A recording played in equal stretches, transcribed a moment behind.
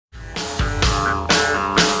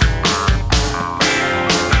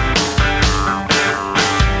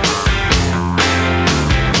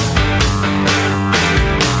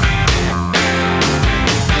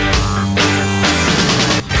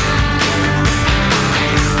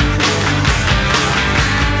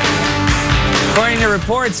According to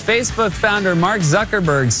reports, Facebook founder Mark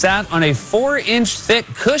Zuckerberg sat on a 4-inch thick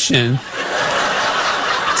cushion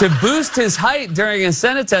to boost his height during a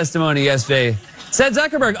Senate testimony yesterday. Said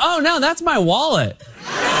Zuckerberg, "Oh, no, that's my wallet."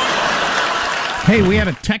 Hey, we had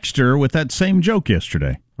a texter with that same joke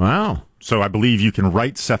yesterday. Wow. So I believe you can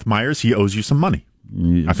write Seth Meyers. He owes you some money.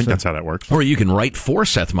 I think that's how that works. Or you can write for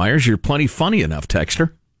Seth Meyers. You're plenty funny enough,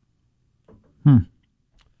 texter.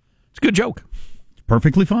 It's a good joke.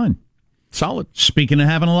 Perfectly fine. Solid. Speaking of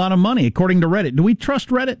having a lot of money, according to Reddit, do we trust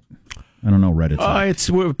Reddit? I don't know Reddit. It's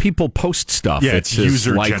where people post stuff. Yeah, it's as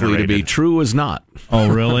likely user-generated. to be true as not. Oh,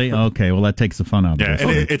 really? Okay, well, that takes the fun out of Yeah, it.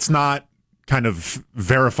 and it's not kind of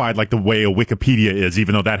verified like the way a Wikipedia is,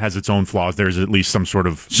 even though that has its own flaws. There's at least some sort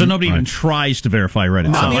of... So nobody even tries to verify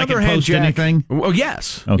Reddit. On the I other can hand, post Jack, anything? Well,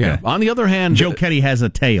 yes. Okay. Yeah. On the other hand, Joe Ketty has a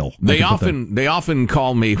tail. They often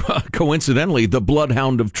call me, coincidentally, the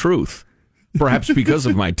bloodhound of truth. Perhaps because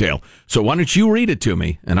of my tail. So why don't you read it to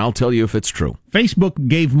me, and I'll tell you if it's true. Facebook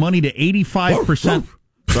gave money to 85%.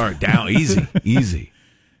 Sorry, down, easy.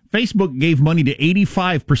 Facebook gave money to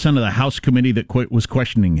 85% of the House committee that was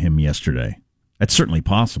questioning him yesterday. That's certainly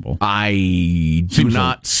possible. I do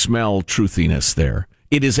not smell truthiness there.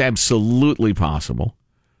 It is absolutely possible.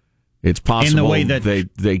 It's possible in the way that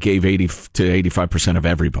they gave 80 to 85% of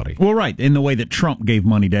everybody. Well, right, in the way that Trump gave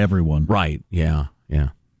money to everyone. Right, yeah.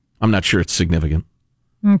 I'm not sure it's significant.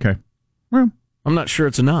 Okay. Well, I'm not sure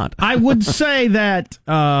it's not. I would say that...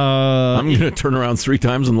 I'm going to turn around 3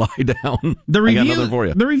 times and lie down. I got nothing for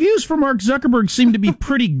you. The reviews for Mark Zuckerberg seem to be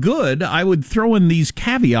pretty good. I would throw in these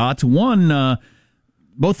caveats. One,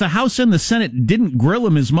 both the House and the Senate didn't grill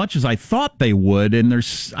him as much as I thought they would, and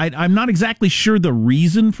I'm not exactly sure the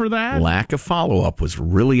reason for that. Lack of follow-up was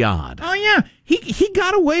really odd. Oh, yeah. He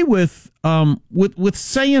got away with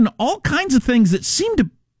saying all kinds of things that seemed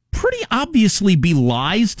to pretty obviously be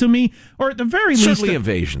lies to me, or at the very least... Certainly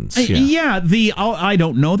evasions. I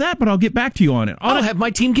don't know that, but I'll get back to you on it. I'll have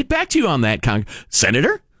my team get back to you on that,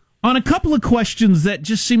 Senator. On a couple of questions that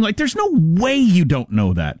just seem like there's no way you don't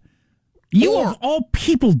know that. You of all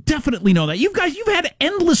people definitely know that. You've had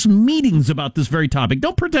endless meetings about this very topic.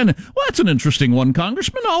 Don't pretend, well, that's an interesting one,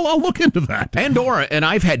 Congressman. I'll look into that. And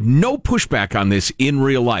I've had no pushback on this in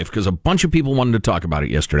real life because a bunch of people wanted to talk about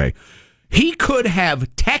it yesterday. He could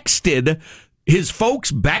have texted his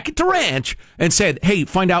folks back at the ranch and said, "Hey,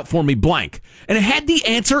 find out for me blank." And it had the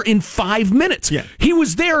answer in 5 minutes. Yeah. He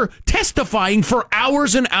was there testifying for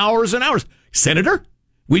hours and hours and hours. Senator,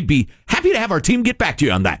 we'd be happy to have our team get back to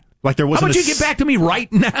you on that. Like there wasn't How about you get back to me right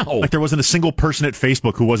now? Like there wasn't a single person at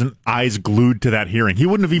Facebook who wasn't eyes glued to that hearing. He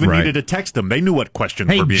wouldn't have even needed to text them. They knew what questions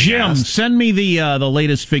were being Jim, asked. send me the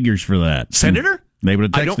latest figures for that. Senator? They would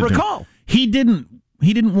have texted I don't recall. him.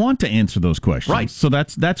 He didn't want to answer those questions. Right. So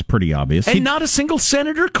that's pretty obvious. And not a single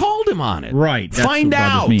senator called him on it. Right. That's Find what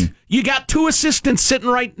bothers out. me. You got 2 assistants sitting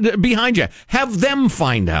right behind you. Have them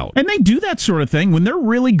find out. And they do that sort of thing when they're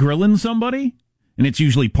really grilling somebody, and it's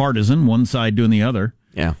usually partisan, one side doing the other.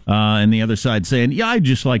 Yeah. And the other side saying, "Yeah, I'd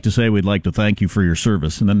just like to say we'd like to thank you for your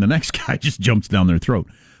service." And then the next guy just jumps down their throat.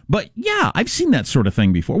 But yeah, I've seen that sort of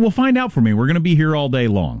thing before. Well, find out for me. We're going to be here all day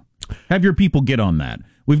long. Have your people get on that.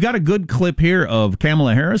 We've got a good clip here of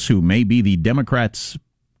Kamala Harris, who may be the Democrats'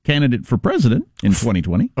 candidate for president in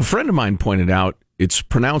 2020. A friend of mine pointed out it's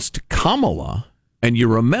pronounced Kamala, and you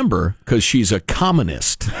remember because she's a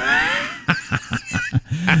communist.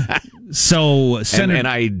 So, and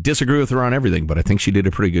I disagree with her on everything, but I think she did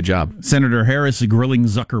a pretty good job. Senator Harris grilling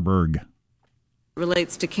Zuckerberg.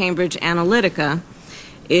 Relates to Cambridge Analytica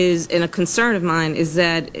and a concern of mine is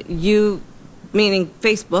that you, meaning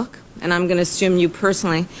Facebook, and I'm going to assume you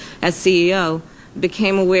personally as CEO,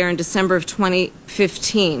 became aware in December of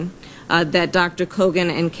 2015 that Dr. Cohen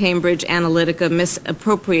and Cambridge Analytica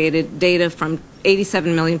misappropriated data from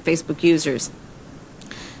 87 million Facebook users.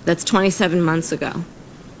 That's 27 months ago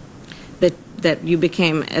that you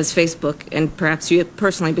became, as Facebook, and perhaps you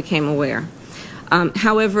personally became aware.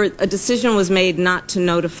 However, a decision was made not to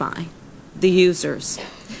notify the users.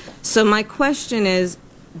 So my question is,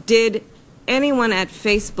 did anyone at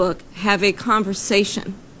Facebook have a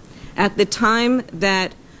conversation at the time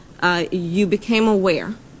that you became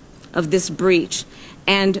aware of this breach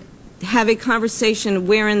and have a conversation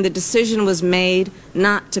wherein the decision was made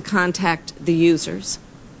not to contact the users?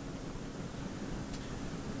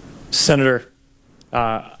 Senator,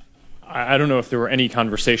 I don't know if there were any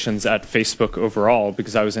conversations at Facebook overall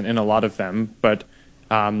because I wasn't in a lot of them, but...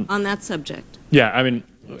 on that subject? Yeah, I mean,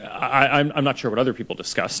 I'm not sure what other people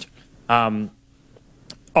discussed. At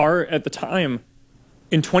the time,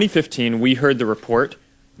 in 2015, we heard the report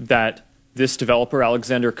that this developer,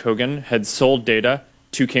 Alexander Kogan, had sold data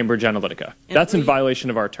to Cambridge Analytica. That's in violation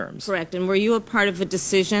of our terms. Correct. And were you a part of a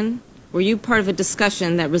decision? Were you part of a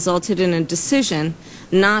discussion that resulted in a decision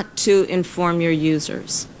not to inform your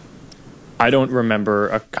users? I don't remember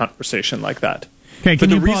a conversation like that. Okay, can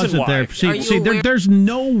you pause it there? There's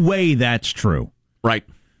no way that's true. Right.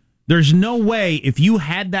 There's no way if you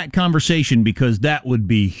had that conversation, because that would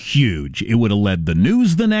be huge. It would have led the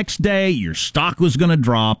news the next day. Your stock was going to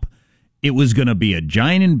drop. It was going to be a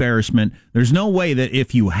giant embarrassment. There's no way that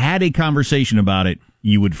if you had a conversation about it,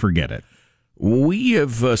 you would forget it. We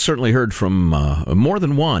have certainly heard from more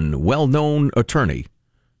than one well-known attorney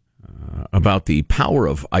about the power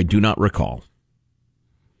of I do not recall.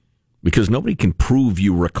 Because nobody can prove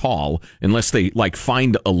you recall unless they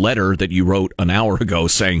find a letter that you wrote an hour ago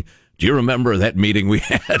saying, do you remember that meeting we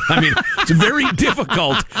had? I mean, it's very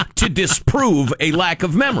difficult to disprove a lack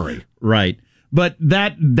of memory. Right. But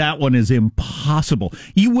that one is impossible.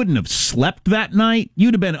 You wouldn't have slept that night.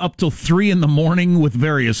 You'd have been up till 3 a.m. with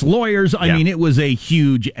various lawyers. I mean, it was a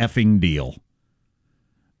huge effing deal.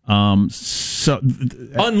 Unless,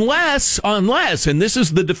 and this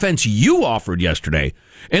is the defense you offered yesterday,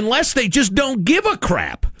 unless they just don't give a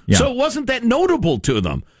crap. Yeah. So it wasn't that notable to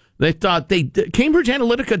them. They thought Cambridge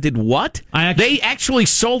Analytica did what? They actually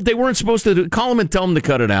sold. They weren't supposed to call them and tell them to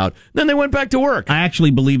cut it out. Then they went back to work. I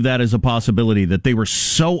actually believe that is a possibility, that they were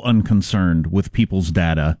so unconcerned with people's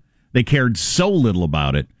data. They cared so little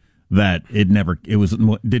about it that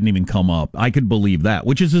didn't even come up. I could believe that,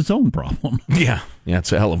 which is its own problem. Yeah,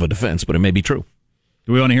 it's a hell of a defense, but it may be true.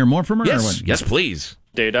 Do we want to hear more from her? Yes, please.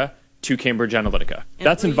 Data to Cambridge Analytica.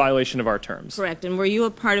 That's in violation of our terms. Correct. And were you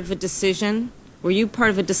a part of a decision? Were you part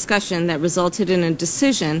of a discussion that resulted in a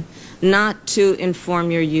decision not to inform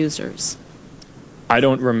your users? I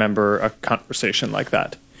don't remember a conversation like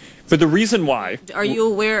that. But the reason why... Are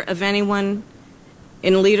you aware of anyone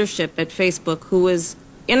in leadership at Facebook who was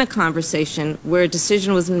in a conversation where a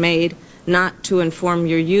decision was made not to inform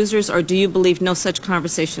your users, or do you believe no such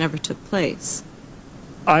conversation ever took place?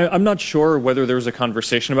 I'm not sure whether there was a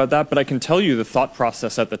conversation about that, but I can tell you the thought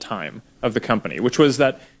process at the time of the company, which was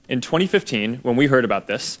that in 2015, when we heard about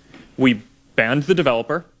this, we banned the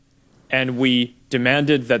developer, and we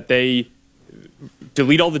demanded that they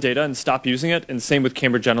delete all the data and stop using it, and same with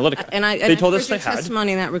Cambridge Analytica. They told us they had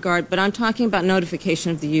testimony in that regard, but I'm talking about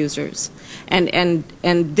notification of the users, and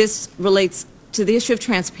this relates to the issue of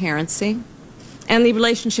transparency and the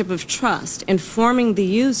relationship of trust, informing the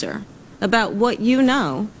user about what you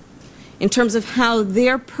know in terms of how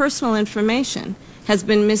their personal information has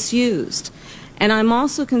been misused. And I'm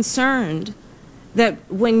also concerned that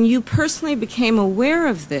when you personally became aware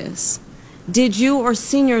of this, did you or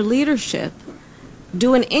senior leadership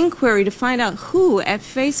do an inquiry to find out who at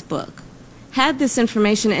Facebook had this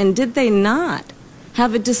information, and did they not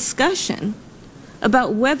have a discussion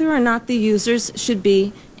about whether or not the users should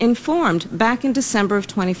be informed back in December of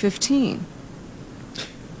 2015?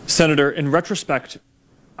 Senator, in retrospect,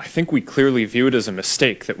 I think we clearly view it as a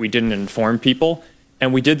mistake that we didn't inform people,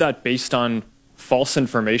 and we did that based on false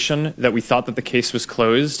information that we thought that the case was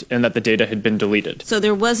closed and that the data had been deleted. So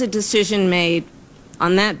there was a decision made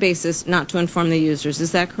on that basis not to inform the users.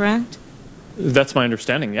 Is that correct? That's my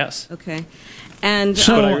understanding, yes. Okay. And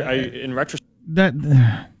so in retrospect...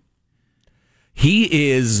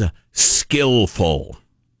 He is skillful.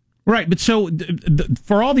 Right, but so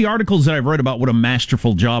for all the articles that I've read about what a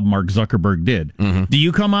masterful job Mark Zuckerberg did, do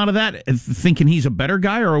you come out of that thinking he's a better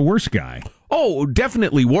guy or a worse guy? Oh,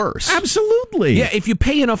 definitely worse. Absolutely. Yeah, if you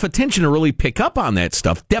pay enough attention to really pick up on that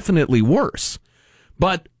stuff, definitely worse.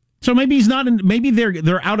 But so maybe he's not. Maybe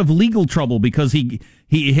they're out of legal trouble because he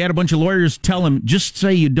had a bunch of lawyers tell him, just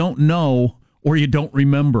say you don't know or you don't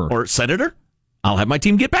remember. Or, Senator, I'll have my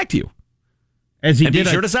team get back to you. As he and did,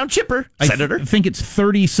 be sure to sound chipper, Senator. I think it's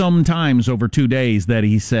 30-some times over 2 days that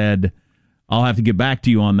he said, I'll have to get back to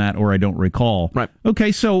you on that, or I don't recall. Right.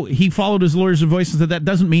 Okay, so he followed his lawyer's advice and said that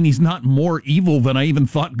doesn't mean he's not more evil than I even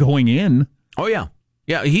thought going in. Oh, yeah.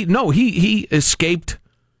 Yeah, he escaped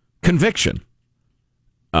conviction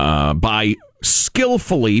by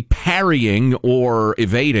skillfully parrying or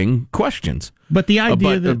evading questions. But the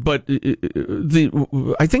idea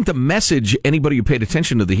I think the message anybody who paid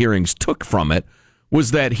attention to the hearings took from it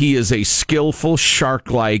was that he is a skillful,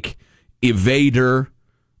 shark-like evader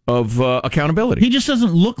of accountability. He just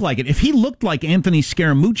doesn't look like it. If he looked like Anthony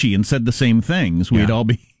Scaramucci and said the same things, we'd all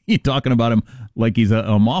be talking about him like he's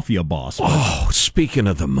a mafia boss. Oh, speaking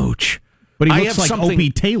of the mooch. But he looks like Opie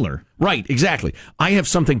Taylor. Right, exactly. I have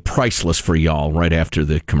something priceless for y'all right after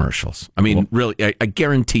the commercials. I mean, really, I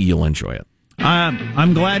guarantee you'll enjoy it.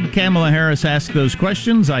 I'm glad Kamala Harris asked those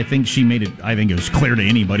questions. I think it was clear to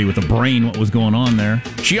anybody with a brain what was going on there.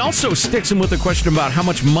 She also sticks him with a question about how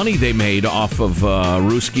much money they made off of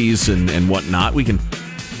Ruskies and whatnot. We can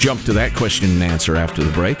jump to that question and answer after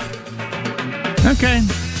the break. Okay.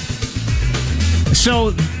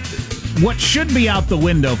 So, what should be out the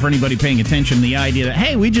window for anybody paying attention, the idea that,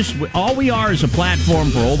 hey, all we are is a platform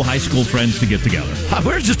for old high school friends to get together.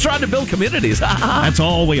 We're just trying to build communities. That's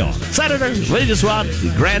all we are. Senators, we just want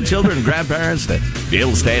grandchildren and grandparents to be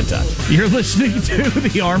able to stay in touch. You're listening to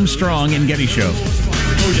the Armstrong and Getty Show.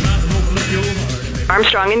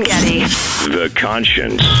 Armstrong and Getty. The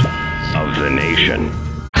conscience of the nation.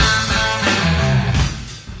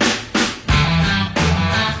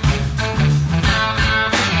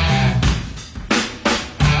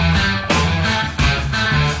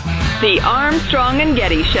 The Armstrong and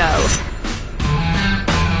Getty Show.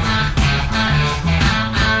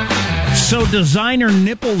 So designer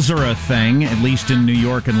nipples are a thing, at least in New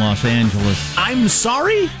York and Los Angeles. I'm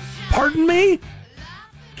sorry? Pardon me?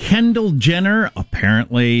 Kendall Jenner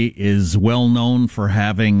apparently is well known for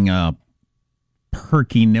having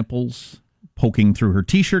perky nipples poking through her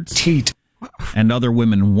T-shirts. Teat. And other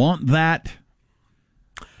women want that.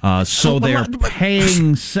 So they're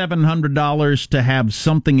paying $700 to have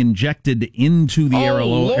something injected into the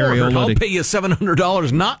areola. I'll pay you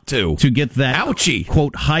 $700 not to Get that, ouchie,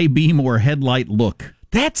 quote, high beam or headlight look.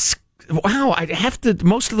 That's, wow, I'd have to,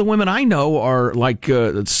 most of the women I know are like,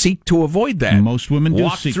 seek to avoid that. Most women do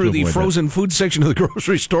walk seek through to the avoid frozen food section of the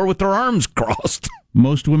grocery store with their arms crossed.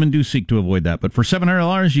 Most women do seek to avoid that. But for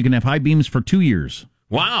 $700, you can have high beams for 2 years.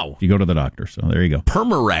 Wow. If you go to the doctor. So there you go.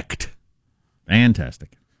 Permarect.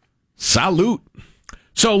 Fantastic. Salute.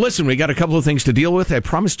 So listen, we got a couple of things to deal with. I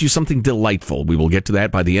promised you something delightful. We will get to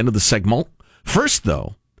that by the end of the segment. First,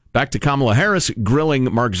 though, back to Kamala Harris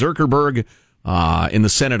grilling Mark Zuckerberg in the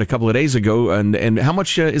Senate a couple of days ago. And how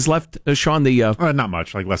much is left, Sean? Not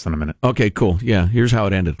much, like less than a minute. Okay, cool. Yeah, here's how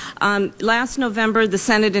it ended. Last November, the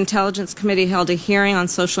Senate Intelligence Committee held a hearing on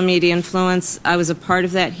social media influence. I was a part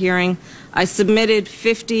of that hearing. I submitted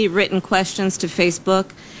 50 written questions to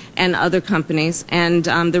Facebook and other companies, and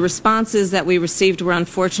the responses that we received were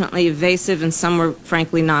unfortunately evasive and some were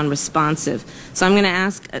frankly non-responsive. So I'm going to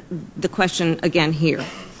ask the question again here.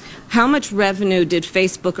 How much revenue did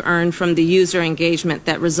Facebook earn from the user engagement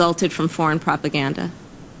that resulted from foreign propaganda?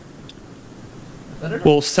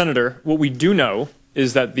 Well, Senator, what we do know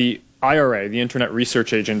is that the IRA, the Internet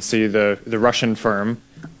Research Agency, the Russian firm,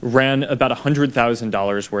 ran about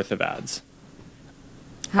 $100,000 worth of ads.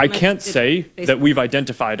 I can't say that we've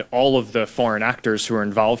identified all of the foreign actors who are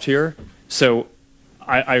involved here, so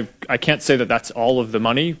I can't say that that's all of the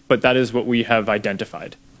money, but that is what we have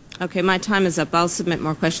identified. Okay, my time is up. I'll submit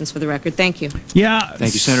more questions for the record. Thank you. Yeah.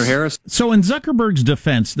 Thank you, Senator Harris. So in Zuckerberg's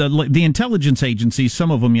defense, the intelligence agencies, some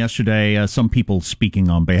of them yesterday, some people speaking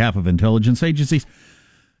on behalf of intelligence agencies,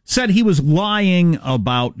 said he was lying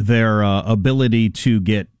about their ability to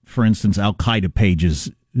get, for instance, Al-Qaeda pages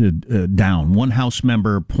down. One House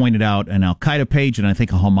member pointed out an Al-Qaeda page and I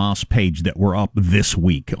think a Hamas page that were up this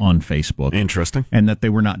week on Facebook. Interesting. And that they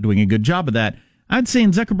were not doing a good job of that. I'd say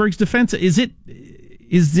in Zuckerberg's defense, is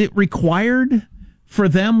it required for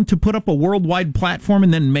them to put up a worldwide platform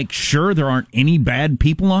and then make sure there aren't any bad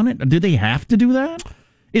people on it? Do they have to do that?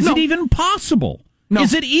 Is it even possible? No.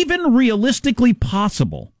 Is it even realistically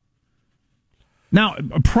possible? Now,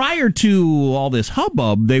 prior to all this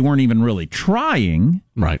hubbub, they weren't even really trying.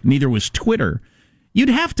 Right. Neither was Twitter. You'd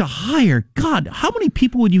have to hire, God, how many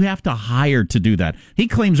people would you have to hire to do that? He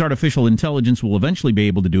claims artificial intelligence will eventually be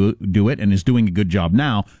able to do it and is doing a good job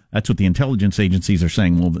now. That's what the intelligence agencies are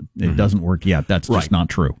saying. Well, it doesn't work yet. That's just not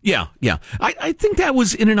true. Yeah, yeah. I think that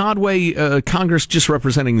was, in an odd way, Congress just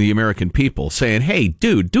representing the American people, saying, hey,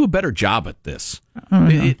 dude, do a better job at this.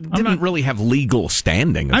 It didn't really have legal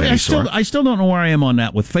standing of any sort. I still don't know where I am on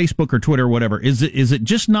that with Facebook or Twitter or whatever. Is it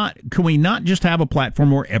just not, can we not just have a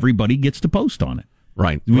platform where everybody gets to post on it?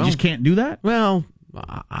 Right. We just can't do that? Well,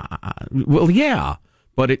 yeah,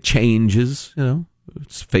 but it changes, you know.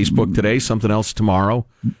 It's Facebook today, something else tomorrow.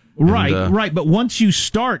 Right, right. But once you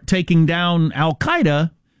start taking down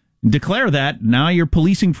Al-Qaeda, declare that, now you're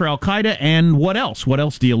policing for Al-Qaeda, and what else? What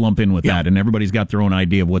else do you lump in with that? And everybody's got their own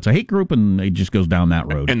idea of what's a hate group, and it just goes down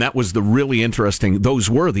that road. And that was those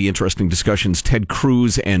were the interesting discussions Ted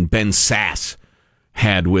Cruz and Ben Sass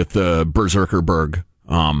had with Zuckerberg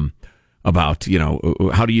about, you know,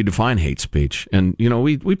 how do you define hate speech? And, you know,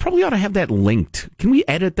 we probably ought to have that linked. Can we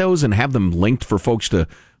edit those and have them linked for folks to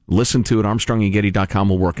listen to it, ArmstrongandGetty.com.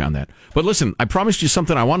 We'll work on that. But listen, I promised you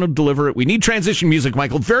something. I want to deliver it. We need transition music,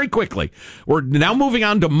 Michael, very quickly. We're now moving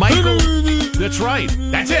on to Michael. That's right.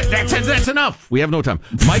 That's it. That's enough. We have no time.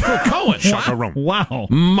 Michael Cohen. Wow.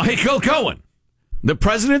 Michael Cohen, the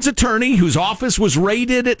president's attorney whose office was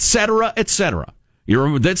raided, et cetera, et cetera.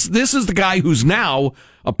 This is the guy who's now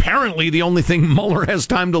apparently the only thing Mueller has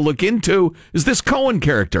time to look into is this Cohen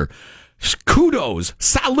character. Kudos,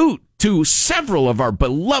 salute to several of our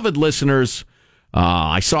beloved listeners.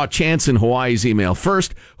 I saw Chance in Hawaii's email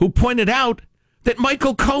first, who pointed out that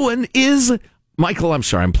Michael Cohen is... Michael, I'm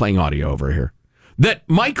sorry, I'm playing audio over here. That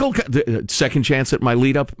Michael... Second chance at my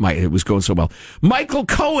lead-up. It was going so well. Michael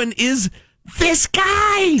Cohen is this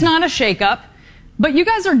guy! It's not a shakeup, but you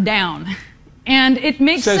guys are down. And it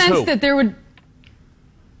makes sense that there would...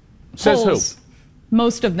 Says polls, who?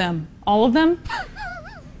 Most of them. All of them?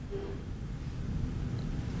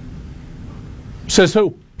 Says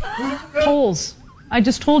who? Polls. I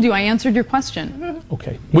just told you. I answered your question.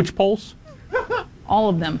 Okay. Which polls? All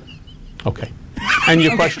of them. Okay. And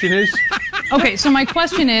your question is? Okay, so my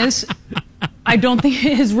question is, I don't think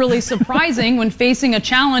it is really surprising when facing a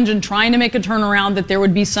challenge and trying to make a turnaround that there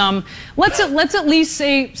would be some, let's at least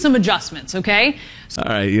say some adjustments, okay? All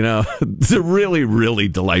right, the really, really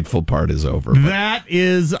delightful part is over. That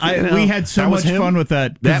is, we had so much fun with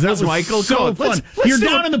that. That was Michael so Cohen. fun. You're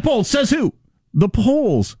down in the polls. Says who? The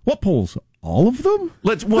polls. What polls? All of them?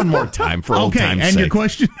 Let's one more time for old time's sake. And your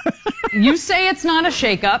question? You say it's not a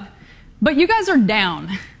shakeup, but you guys are down.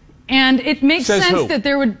 And it makes Says sense who? that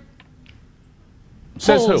there would...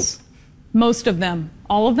 Says polls. who? Most of them.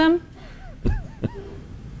 All of them?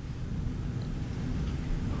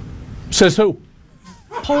 Says who?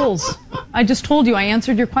 Polls. I just told you. I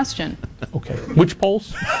answered your question. Okay. Which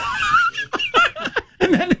polls?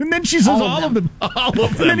 And then she says all of them. All of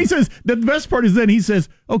them. And then he says, the best part is then he says,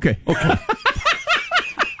 okay.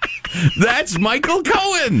 That's Michael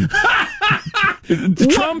Cohen.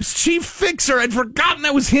 Trump's chief fixer. I'd forgotten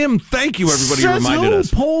that was him. Thank you, everybody, who reminded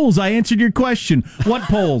us. Polls. I answered your question. What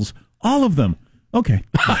polls? All of them. Okay.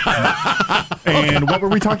 And what were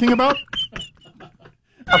we talking about?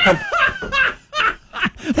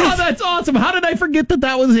 Oh, that's awesome. How did I forget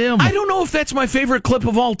that was him? I don't know if that's my favorite clip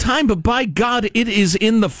of all time, but by God, it is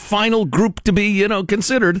in the final group to be,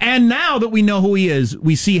 considered. And now that we know who he is,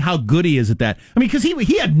 we see how good he is at that. I mean, because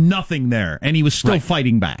he had nothing there, and he was still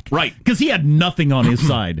fighting back. Right. Because he had nothing on his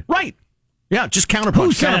side. Right. Yeah, just counterpunch.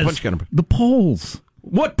 Who says? Counterpunch. The polls.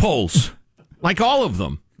 What polls? Like all of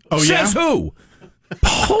them. Oh, Says who?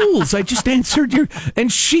 Polls. I just answered your...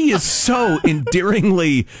 And she is so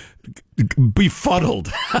endearingly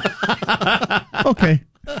befuddled. Okay.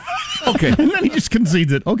 And then he just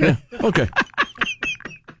concedes it. Okay. Okay.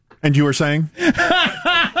 And you were saying?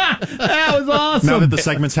 That was awesome. Now that the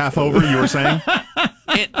segment's half over, you were saying?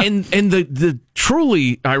 And the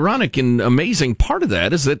truly ironic and amazing part of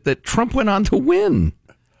that is that Trump went on to win.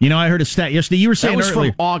 I heard a stat yesterday. You were saying that was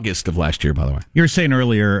earlier, from August of last year, by the way. You were saying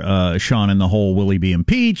earlier, Sean, in the whole will he be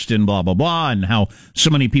impeached and blah, blah, blah, and how so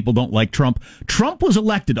many people don't like Trump. Trump was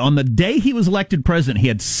elected. On the day he was elected president, he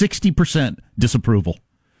had 60% disapproval.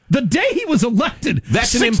 The day he was elected.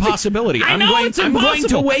 That's an impossibility. I know, it's I'm going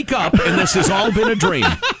to wake up, and this has all been a dream.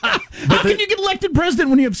 How can you get elected president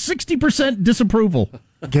when you have 60% disapproval?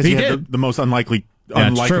 Because he had the most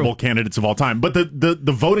unlikable candidates of all time. But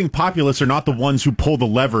the voting populace are not the ones who pull the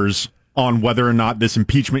levers on whether or not this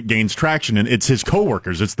impeachment gains traction, and it's his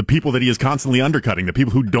coworkers. It's the people that he is constantly undercutting, the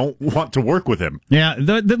people who don't want to work with him. Yeah,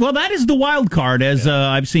 well, that is the wild card, as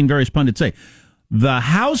I've seen various pundits say. The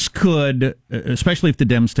House could, especially if the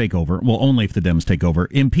Dems take over, well, only if the Dems take over,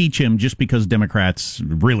 impeach him just because Democrats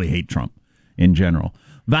really hate Trump in general.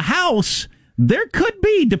 The House, there could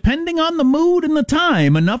be, depending on the mood and the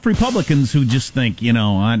time, enough Republicans who just think, I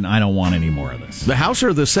don't want any more of this. The House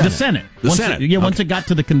or the Senate? The Senate. Senate. Once it got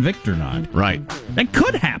to the convict or not. Right. That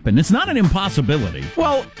could happen. It's not an impossibility.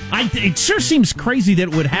 Well, it sure seems crazy that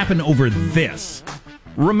it would happen over this.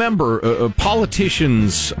 Remember,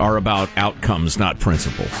 politicians are about outcomes, not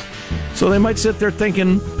principles. So they might sit there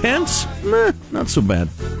thinking, Pence? Not so bad.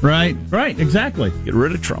 Right, exactly. Get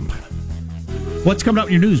rid of Trump. What's coming up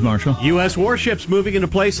in your news, Marshall? U.S. warships moving into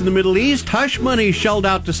place in the Middle East. Hush money shelled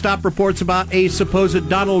out to stop reports about a supposed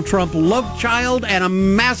Donald Trump love child, and a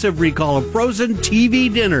massive recall of frozen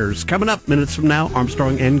TV dinners. Coming up minutes from now,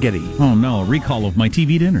 Armstrong and Getty. Oh, no, a recall of my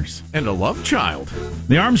TV dinners. And a love child.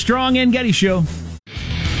 The Armstrong and Getty Show.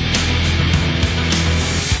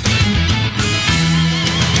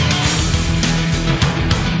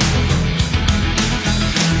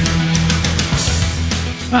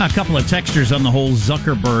 A couple of textures on the whole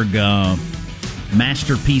Zuckerberg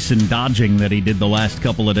masterpiece in dodging that he did the last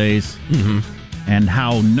couple of days. Mm-hmm. And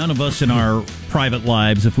how none of us in our private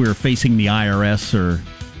lives, if we were facing the IRS or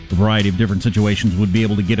a variety of different situations, would be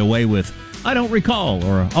able to get away with, I don't recall,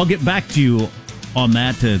 or I'll get back to you on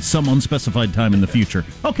that at some unspecified time in the future.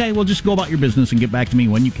 Okay, well, just go about your business and get back to me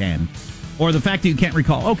when you can. Or the fact that you can't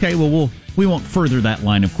recall. Okay, well, we won't further that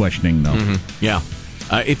line of questioning, though. Mm-hmm. Yeah.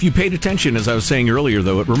 If you paid attention, as I was saying earlier,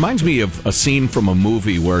 though, it reminds me of a scene from a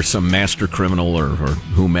movie where some master criminal or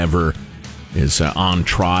whomever is on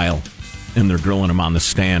trial, and they're grilling him on the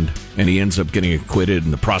stand, and he ends up getting acquitted,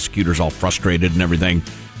 and the prosecutor's all frustrated and everything.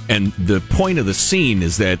 And the point of the scene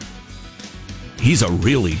is that he's a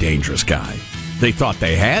really dangerous guy. They thought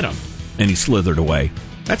they had him, and he slithered away.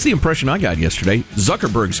 That's the impression I got yesterday.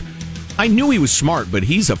 Zuckerberg's, I knew he was smart, but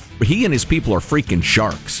he and his people are freaking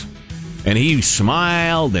sharks. And he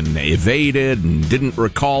smiled and evaded and didn't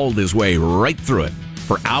recall his way right through it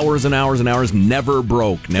for hours and hours and hours. Never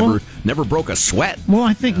broke. Never broke a sweat. Well,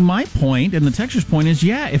 I think my point and the texter's point is,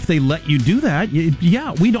 if they let you do that,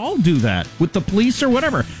 we'd all do that with the police or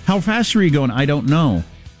whatever. How fast are you going? I don't know.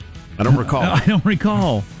 I don't recall. I don't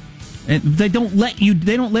recall. And they don't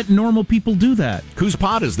let normal people do that. Whose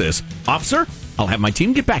pot is this? Officer, I'll have my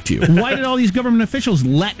team get back to you. Why did all these government officials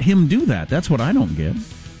let him do that? That's what I don't get.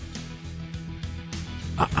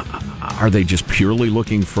 Are they just purely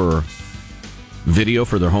looking for video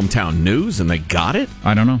for their hometown news and they got it?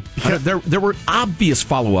 I don't know. There were obvious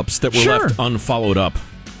follow-ups that were left unfollowed up.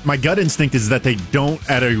 My gut instinct is that they don't,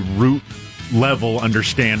 at a root level,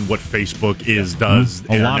 understand what Facebook does,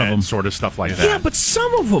 a lot of them, sort of stuff like that. Yeah, but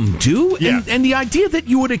some of them do. Yeah. And the idea that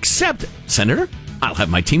you would accept, Senator, I'll have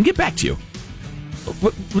my team get back to you.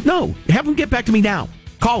 No, have them get back to me now.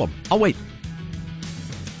 Call them. I'll wait.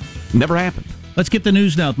 Never happened. Let's get the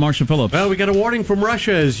news now with Marshall Phillips. Well, we got a warning from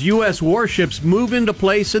Russia as U.S. warships move into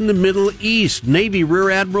place in the Middle East. Navy Rear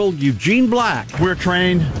Admiral Eugene Black. We're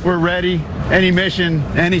trained. We're ready. Any mission,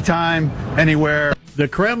 anytime, anywhere. The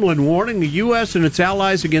Kremlin warning the U.S. and its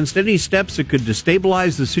allies against any steps that could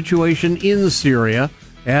destabilize the situation in Syria.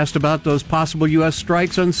 Asked about those possible U.S.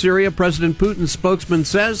 strikes on Syria, President Putin's spokesman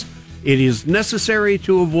says it is necessary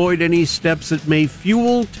to avoid any steps that may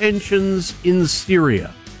fuel tensions in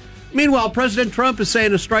Syria. Meanwhile, President Trump is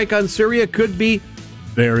saying a strike on Syria could be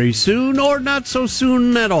very soon or not so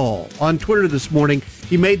soon at all. On Twitter this morning,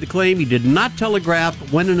 he made the claim he did not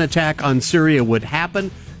telegraph when an attack on Syria would happen.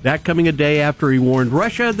 That coming a day after he warned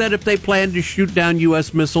Russia that if they plan to shoot down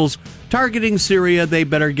U.S. missiles targeting Syria, they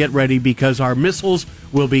better get ready because our missiles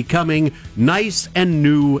will be coming nice and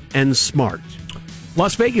new and smart.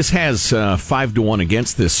 Las Vegas has 5-1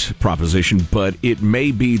 against this proposition, but it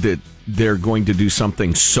may be that they're going to do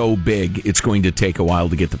something so big, it's going to take a while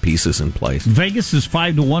to get the pieces in place. Vegas is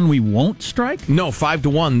 5-1, we won't strike? No,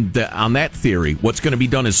 5-1, on that theory, what's going to be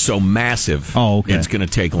done is so massive, okay. It's going to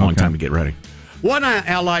take a long time to get ready. One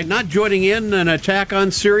ally not joining in an attack on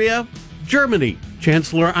Syria, Germany.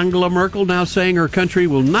 Chancellor Angela Merkel now saying her country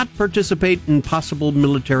will not participate in possible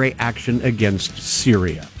military action against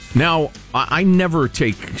Syria. Now, I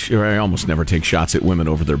almost never take shots at women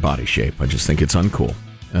over their body shape. I just think it's uncool.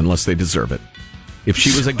 Unless they deserve it. If she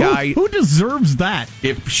was a guy... Who deserves that?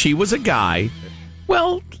 If she was a guy...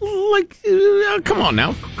 Well, come on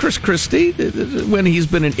now. Chris Christie, when he's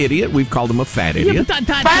been an idiot, we've called him a fat idiot.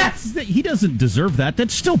 Yeah, but he doesn't deserve that.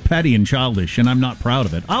 That's still petty and childish, and I'm not proud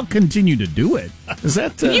of it. I'll continue to do it. Is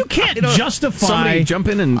that... you can't justify... Somebody jump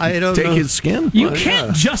in and take his skin? You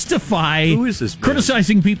can't justify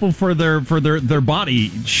criticizing people for their body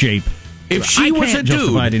shape. If she was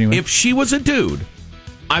a dude...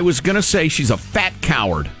 I was going to say she's a fat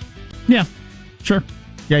coward. Yeah, sure.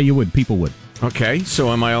 Yeah, you would. People would. Okay, so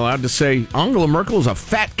am I allowed to say Angela Merkel is a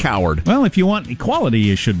fat coward? Well, if you want equality,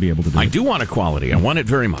 you should be able to do it. I do want equality. I want it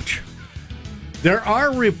very much. There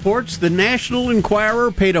are reports the National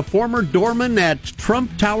Enquirer paid a former doorman at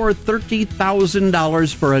Trump Tower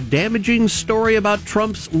 $30,000 for a damaging story about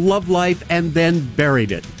Trump's love life and then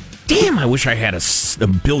buried it. Damn, I wish I had a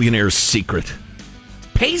billionaire's secret.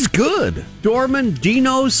 Pays good. Doorman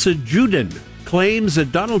Dino Sajudin claims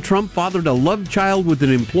that Donald Trump fathered a love child with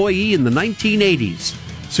an employee in the 1980s.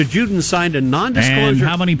 Sajudin signed a non-disclosure... And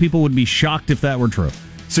how many people would be shocked if that were true?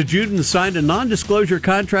 Sajudin signed a non-disclosure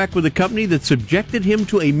contract with a company that subjected him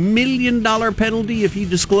to $1 million penalty if he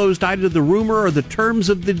disclosed either the rumor or the terms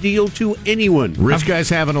of the deal to anyone. Rich guy's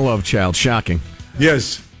having a love child. Shocking.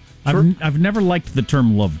 Yes. I've never liked the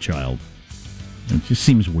term love child. It just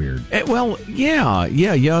seems weird. Well, yeah,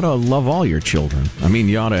 you ought to love all your children. I mean,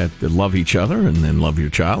 you ought to love each other and then love your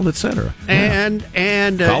child, etc. And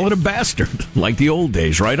call it a bastard, like the old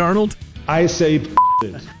days, right, Arnold? I say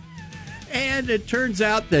And And it turns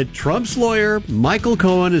out that Trump's lawyer, Michael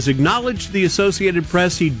Cohen, has acknowledged to the Associated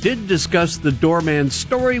Press he did discuss the doorman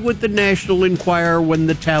story with the National Enquirer when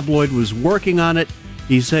the tabloid was working on it.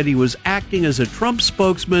 He said he was acting as a Trump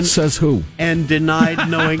spokesman. Says who? And denied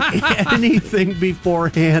knowing anything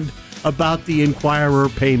beforehand about the Enquirer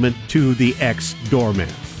payment to the ex-doorman.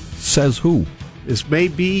 Says who? This may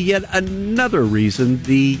be yet another reason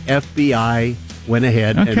the FBI went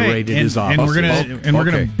ahead and raided his office. And we're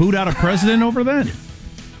gonna boot out a president over that?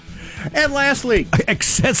 And lastly,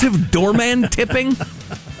 excessive doorman tipping.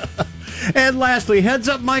 And lastly, heads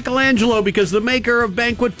up Michelangelo, because the maker of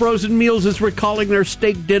Banquet Frozen Meals is recalling their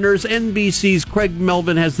steak dinners. NBC's Craig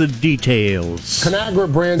Melvin has the details.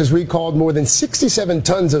 Conagra brand has recalled more than 67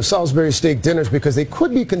 tons of Salisbury steak dinners because they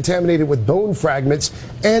could be contaminated with bone fragments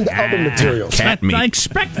and other materials. Cat meat. I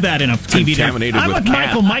expect that in a TV dinner. I'm with cat.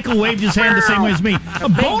 Michael. Michael waved his hand the same way as me.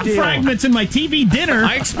 Bone fragments in my TV dinner.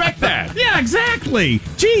 I expect that. Yeah, exactly.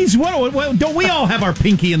 Jeez, what, don't we all have our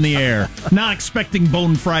pinky in the air, not expecting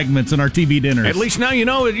bone fragments in our TV dinners? At least now you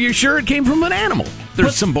know. You're sure it came from an animal.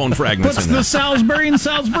 There's some bone fragments in there. What's the Salisbury and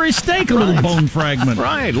Salisbury steak? A little bone fragment.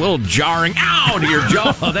 Right, a little jarring. Ow, to your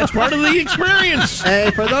jaw. That's part of the experience. Hey,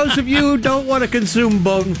 for those of you who don't want to consume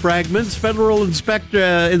bone fragments, federal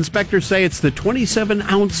inspectors say it's the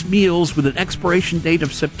 27-ounce meals with an expiration date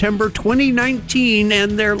of September 2019,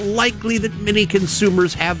 and they're likely that many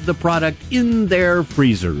consumers have the product in their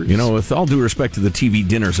freezers. You know, with all due respect to the TV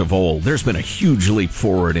dinners of old, there's been a huge leap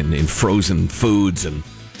forward in frozen foods and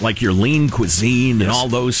like your lean cuisine and all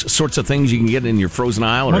those sorts of things you can get in your frozen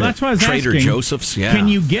aisle or that's why I was Trader asking, Joseph's. Yeah. Can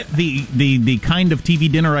you get the kind of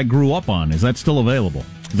TV dinner I grew up on? Is that still available?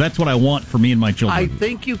 That's what I want for me and my children. I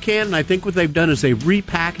think you can, and I think what they've done is they've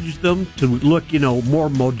repackaged them to look, more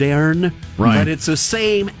modern. Right. But it's the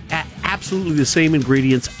same, absolutely the same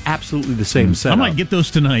ingredients, absolutely the same setup. I might get those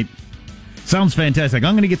tonight. Sounds fantastic.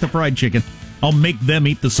 I'm going to get the fried chicken. I'll make them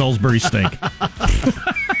eat the Salisbury steak.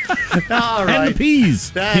 All right. And the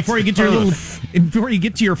peas before you get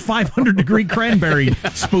to your 500-degree cranberry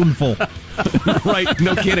spoonful. Right,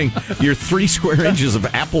 no kidding. Your 3 square inches of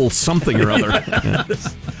apple something or other.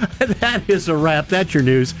 That is a wrap. That's your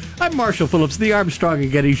news. I'm Marshall Phillips, the Armstrong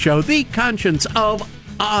and Getty Show, the conscience of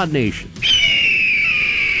a nation.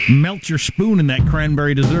 Melt your spoon in that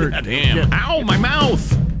cranberry dessert. Damn. Ow, my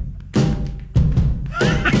mouth.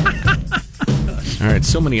 All right,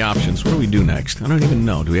 so many options. What do we do next? I don't even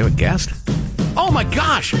know. Do we have a guest? Oh, my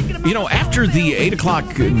gosh. After the 8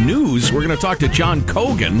 o'clock news, we're going to talk to John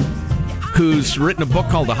Cogan, who's written a book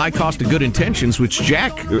called The High Cost of Good Intentions, which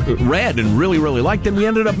Jack read and really, really liked. And we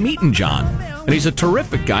ended up meeting John. And he's a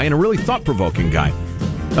terrific guy and a really thought-provoking guy.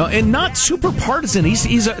 And not super partisan.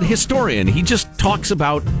 He's a historian. He just talks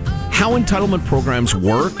about how entitlement programs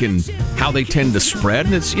work and how they tend to spread.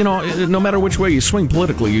 And it's, no matter which way you swing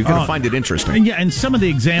politically, you're going to find it interesting. And some of the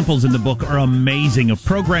examples in the book are amazing of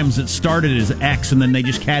programs that started as X and then they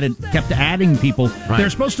just kept adding people. Right. They're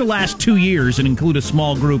supposed to last 2 years and include a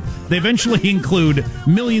small group. They eventually include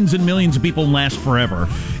millions and millions of people and last forever.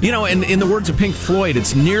 And in the words of Pink Floyd,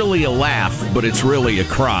 it's nearly a laugh, but it's really a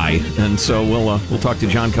cry. And so we'll talk to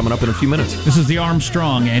John coming up in a few minutes. This is the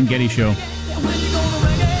Armstrong and Getty Show.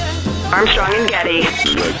 Armstrong and Getty.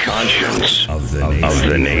 The conscience of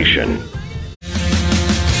the nation.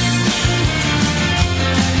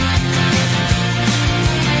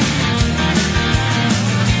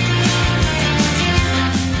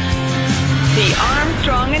 The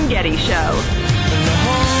Armstrong and Getty Show.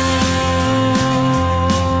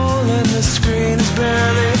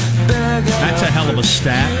 That's a hell of a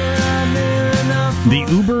stat. The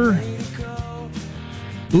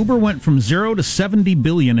Uber went from 0 to 70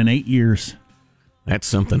 billion in 8 years. That's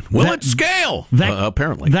something. Well, it's scale,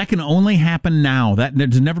 apparently. That can only happen now.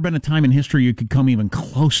 There's never been a time in history you could come even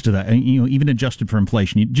close to that, even adjusted for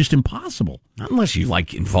inflation. Just impossible. Unless you,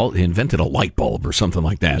 invented a light bulb or something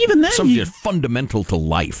like that. Even then, something fundamental to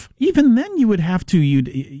life. Even then, you would have to,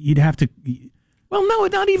 you'd have to... Well, no,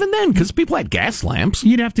 not even then, because people had gas lamps.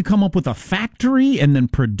 You'd have to come up with a factory and then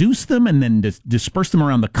produce them and then disperse them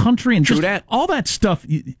around the country and all that stuff.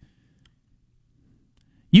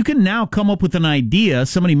 You can now come up with an idea.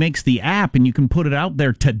 Somebody makes the app and you can put it out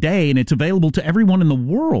there today and it's available to everyone in the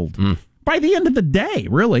world by the end of the day,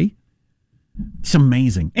 really. It's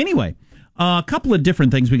amazing. Anyway, a couple of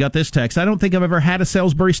different things. We got this text. I don't think I've ever had a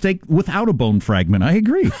Salisbury steak without a bone fragment. I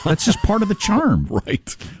agree. That's just part of the charm.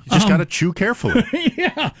 Right. You just got to chew carefully.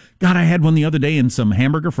 Yeah. God, I had one the other day in some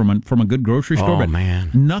hamburger from a good grocery store. Oh, man.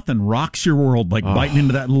 Nothing rocks your world like biting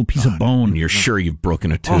into that little piece of bone. And you're sure you've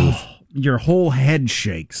broken a tooth. Your whole head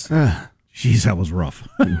shakes. Jeez, that was rough.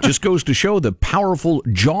 Just goes to show the powerful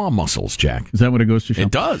jaw muscles, Jack. Is that what it goes to show?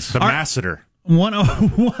 It does. The masseter. One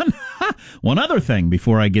other thing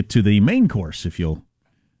before I get to the main course, if you'll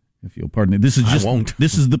pardon me. This is just. I won't.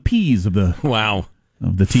 This is the peas of the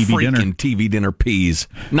of the TV Freaking dinner. TV dinner peas.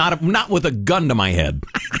 Not with a gun to my head.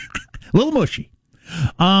 A little mushy.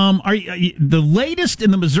 Are you, the latest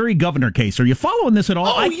in the Missouri governor case? Are you following this at all?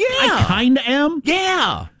 Oh, I kind of am.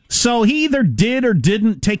 Yeah. So he either did or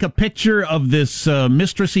didn't take a picture of this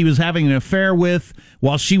mistress he was having an affair with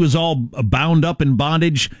while she was all bound up in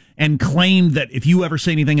bondage, and claimed that if you ever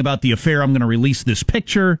say anything about the affair, I'm going to release this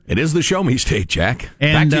picture. It is the show me state, Jack.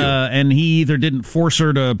 And he either didn't force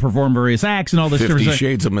her to perform various acts and all this. 50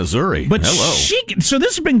 Shades of Missouri. But hello. So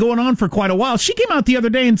this has been going on for quite a while. She came out the other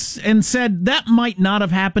day and said that might not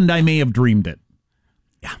have happened. I may have dreamed it.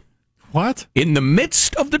 What? In the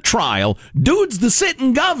midst of the trial, dude's the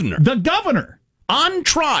sitting governor. The governor. On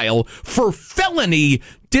trial for felony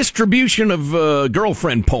distribution of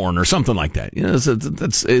girlfriend porn or something like that. You know,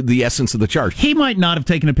 that's the essence of the charge. He might not have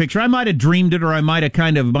taken a picture. I might have dreamed it, or I might have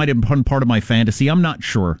been part of my fantasy. I'm not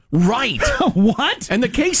sure. Right. What? And the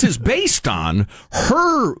case is based on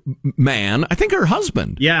her man, I think her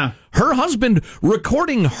husband. Yeah. Her husband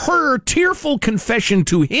recording her tearful confession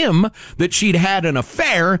to him that she'd had an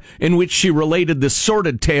affair, in which she related this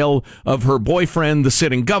sordid tale of her boyfriend, the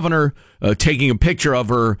sitting governor, taking a picture of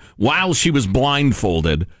her while she was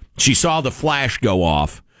blindfolded. She saw the flash go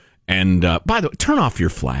off. And by the way, turn off your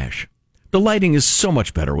flash. The lighting is so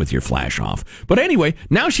much better with your flash off. But anyway,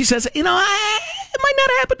 now she says, it might not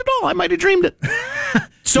have happened at all. I might have dreamed it.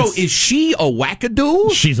 So is she a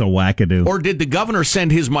wackadoo? She's a wackadoo. Or did the governor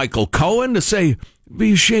send his Michael Cohen to say,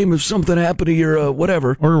 be ashamed if something happened to your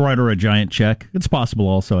whatever? Or write her a giant check. It's possible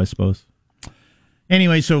also, I suppose.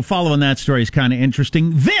 Anyway, so following that story is kind of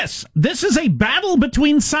interesting. This is a battle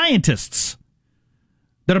between scientists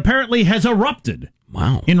that apparently has erupted.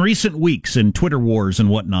 Wow. In recent weeks, in Twitter wars and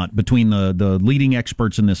whatnot, between the leading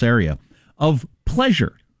experts in this area of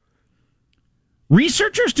pleasure.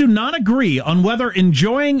 Researchers do not agree on whether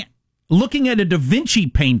enjoying looking at a Da Vinci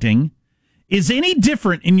painting is any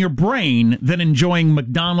different in your brain than enjoying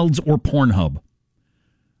McDonald's or Pornhub.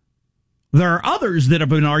 There are others that have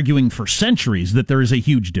been arguing for centuries that there is a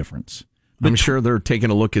huge difference. I'm sure they're taking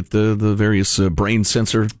a look at the various brain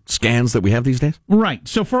sensor scans that we have these days. Right.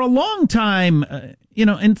 So for a long time,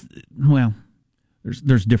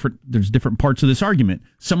 there's different parts of this argument.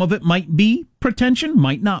 Some of it might be pretension,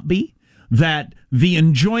 might not be. That the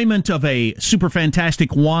enjoyment of a super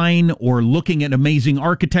fantastic wine or looking at amazing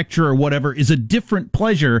architecture or whatever is a different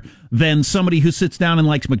pleasure than somebody who sits down and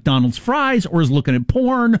likes McDonald's fries or is looking at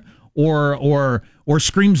porn or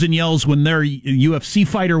screams and yells when their UFC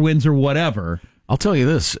fighter wins or whatever. I'll tell you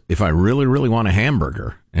this, if I really, really want a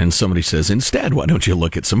hamburger and somebody says, instead, why don't you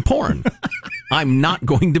look at some porn? I'm not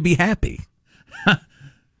going to be happy.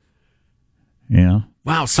 Yeah.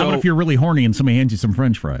 Wow. So how about if you're really horny and somebody hands you some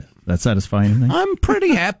French fries? That satisfy anything? I'm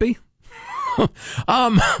pretty happy.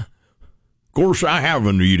 Of course, I have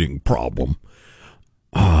an eating problem.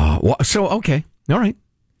 Okay. All right.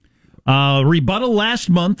 Rebuttal last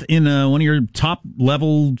month in one of your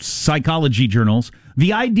top-level psychology journals.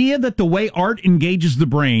 The idea that the way art engages the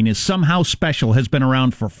brain is somehow special has been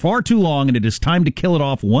around for far too long, and it is time to kill it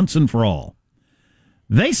off once and for all.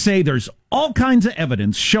 They say there's all kinds of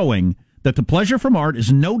evidence showing that the pleasure from art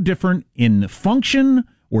is no different in function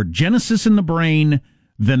or genesis in the brain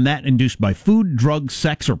than that induced by food, drugs,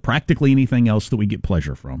 sex, or practically anything else that we get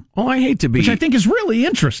pleasure from. Oh, I hate to be... Which I think is really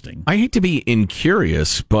interesting. I hate to be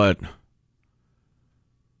incurious, but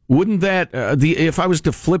wouldn't that... if I was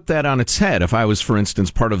to flip that on its head, if I was, for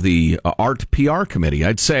instance, part of the art PR committee,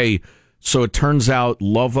 I'd say, so it turns out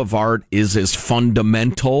love of art is as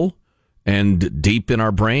fundamental and deep in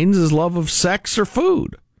our brains as love of sex or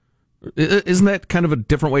food. Isn't that kind of a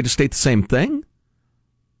different way to state the same thing?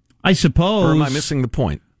 I suppose. Or am I missing the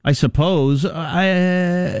point? I suppose.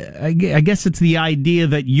 I guess it's the idea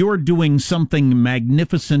that you're doing something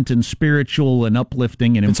magnificent and spiritual and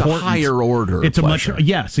uplifting and important. It's a higher order It's pleasure.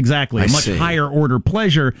 Yes, exactly. A much higher order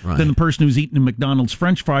pleasure than the person who's eating McDonald's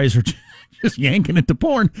French fries or just yanking it to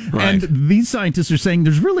porn. Right. And these scientists are saying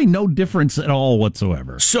there's really no difference at all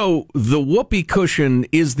whatsoever. So the whoopee cushion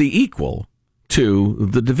is the equal to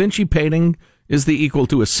the Da Vinci painting, is the equal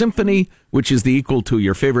to a symphony, which is the equal to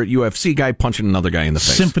your favorite UFC guy punching another guy in the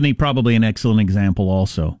face. Symphony, probably an excellent example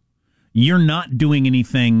also. You're not doing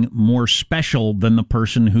anything more special than the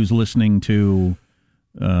person who's listening to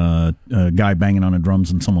a guy banging on a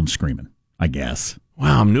drums and someone screaming, I guess.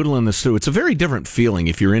 Wow, I'm noodling this through. It's a very different feeling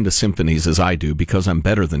if you're into symphonies as I do, because I'm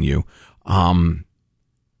better than you.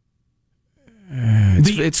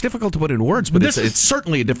 It's difficult to put in words, but it's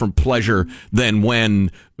certainly a different pleasure than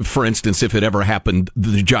when, for instance, if it ever happened,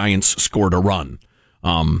 the Giants scored a run.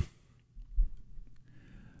 Well,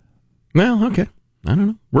 okay. I don't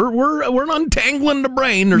know. We're untangling the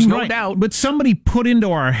brain. There's no doubt. But somebody put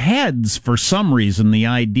into our heads, for some reason, the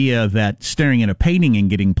idea that staring at a painting and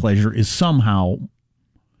getting pleasure is somehow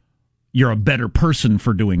you're a better person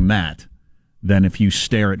for doing that than if you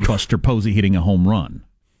stare at Buster Posey hitting a home run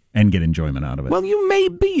and get enjoyment out of it. Well, you may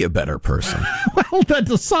be a better person. Well,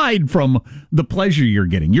 that's aside from the pleasure you're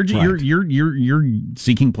getting. You're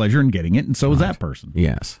seeking pleasure and getting it, and so is that person.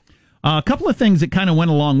 Yes. A couple of things that kind of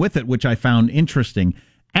went along with it, which I found interesting.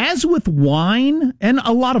 As with wine and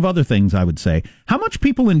a lot of other things, I would say, how much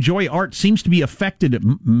people enjoy art seems to be affected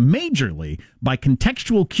majorly by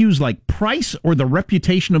contextual cues like price or the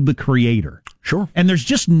reputation of the creator. Sure. And there's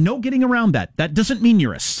just no getting around that. That doesn't mean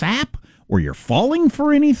you're a sap or you're falling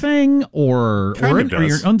for anything or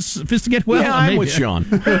you're unsophisticated. Well, yeah, I'm with Sean.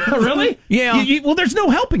 Really? Yeah. Well, there's no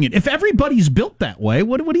helping it. If everybody's built that way,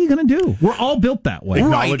 what are you going to do? We're all built that way.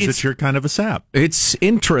 Acknowledge that you're kind of a sap. It's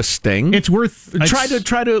interesting. It's worth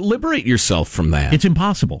try to liberate yourself from that. It's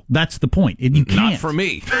impossible. That's the point. You can't. Not for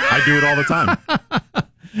me. I do it all the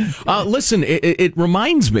time. Listen, it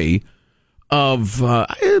reminds me of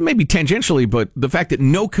maybe tangentially, but the fact that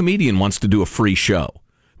no comedian wants to do a free show.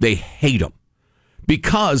 They hate them.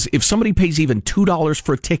 Because if somebody pays even $2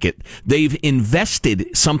 for a ticket, they've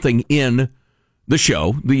invested something in the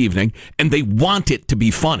show, the evening, and they want it to be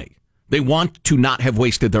funny. They want to not have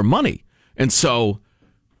wasted their money. And so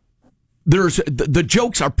the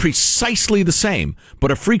jokes are precisely the same, but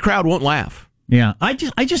a free crowd won't laugh. Yeah, I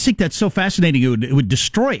just think that's so fascinating. It would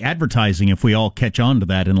destroy advertising if we all catch on to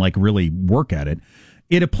that and really work at it.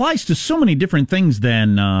 It applies to so many different things than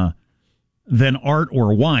art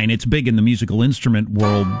or wine. It's big in the musical instrument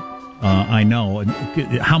world, I know.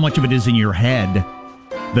 How much of it is in your head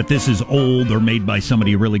that this is old or made by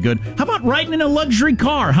somebody really good? How about riding in a luxury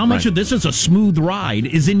car? How much of this is a smooth ride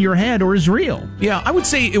is in your head or is real? Yeah, I would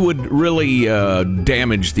say it would really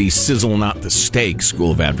damage the sizzle, not the steak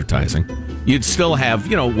school of advertising. You'd still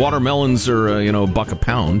have, watermelons or, $1 a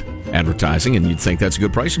pound advertising, and you'd think that's a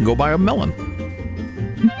good price and go buy a melon.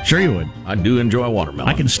 Sure you would. I do enjoy watermelon.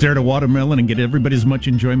 I can stare at a watermelon and get everybody as much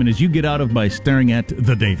enjoyment as you get out of by staring at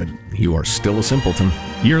the David. You are still a simpleton.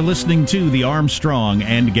 You're listening to the Armstrong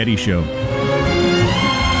and Getty Show.